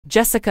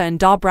Jessica and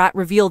Brat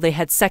reveal they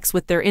had sex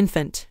with their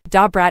infant.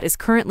 Brat is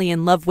currently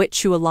in love with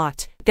Chu a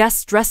lot.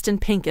 Guests dressed in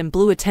pink and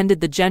blue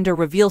attended the gender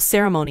reveal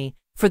ceremony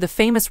for the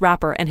famous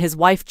rapper and his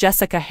wife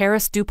Jessica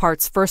Harris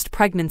Dupart's first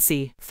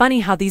pregnancy.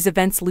 Funny how these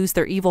events lose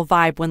their evil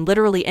vibe when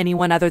literally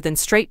anyone other than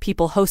straight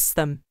people hosts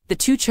them. The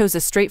two chose a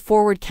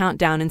straightforward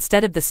countdown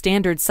instead of the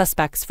standard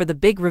suspects for the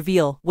big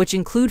reveal, which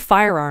include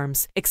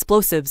firearms,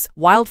 explosives,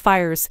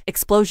 wildfires,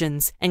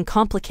 explosions, and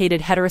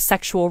complicated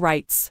heterosexual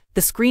rites.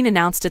 The screen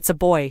announced it's a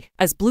boy,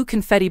 as blue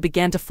confetti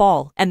began to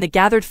fall, and the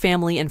gathered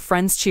family and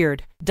friends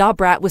cheered.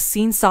 Brat was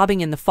seen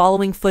sobbing in the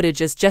following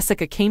footage as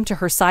Jessica came to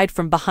her side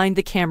from behind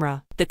the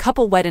camera. The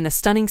couple wed in a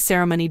stunning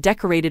ceremony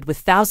decorated with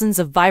thousands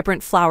of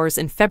vibrant flowers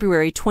in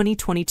February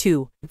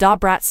 2022.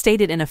 Brat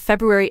stated in a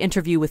February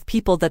interview with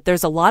People that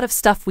there's a lot of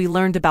stuff we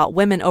learned about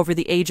women over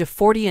the age of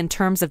 40 in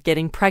terms of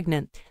getting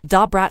pregnant.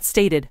 Brat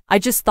stated, "I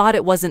just thought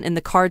it wasn't in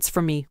the cards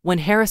for me," when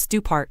Harris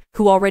Dupart,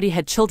 who already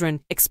had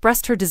children,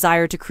 expressed her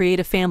desire to create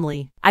a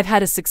family. "I've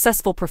had a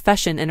successful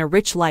profession and a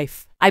rich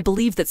life. I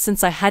believe that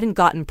since I hadn't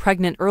gotten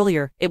pregnant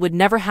earlier, it would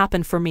never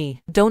happen for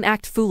me. Don't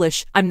act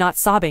foolish, I'm not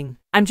sobbing.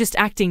 I'm just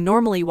acting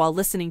normally while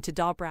listening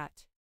to Brat."